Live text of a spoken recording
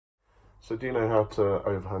So do you know how to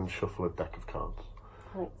overhand shuffle a deck of cards?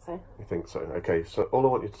 I think so. You think so? Okay, so all I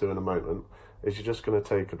want you to do in a moment is you're just going to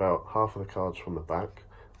take about half of the cards from the back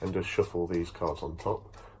and just shuffle these cards on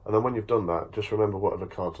top. And then when you've done that, just remember whatever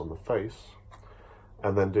card's on the face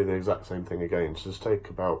and then do the exact same thing again. So just take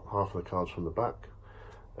about half of the cards from the back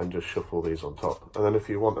and just shuffle these on top. And then if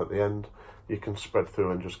you want at the end, you can spread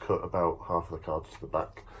through and just cut about half of the cards to the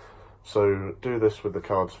back. So do this with the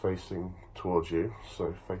cards facing towards you,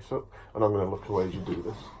 so face up, and I'm going to look away as you do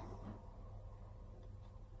this.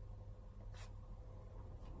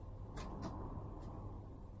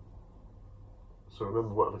 So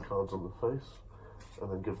remember whatever card's on the face,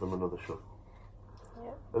 and then give them another shuffle.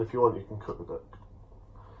 Yeah. And if you want, you can cut the deck.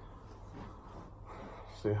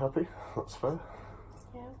 So you happy? That's fair?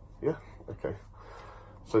 Yeah. Yeah? Okay.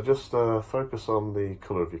 So just focus on the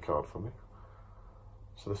colour of your card for me.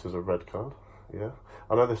 So this is a red card, yeah?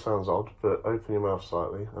 I know this sounds odd, but open your mouth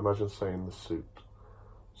slightly. Imagine saying the suit.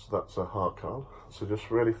 So that's a heart card. So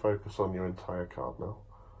just really focus on your entire card now.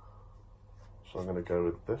 So I'm going to go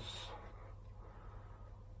with this.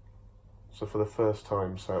 So for the first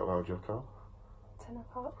time, say out loud your card. 10 of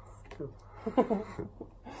hearts. Good. There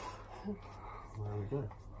we go.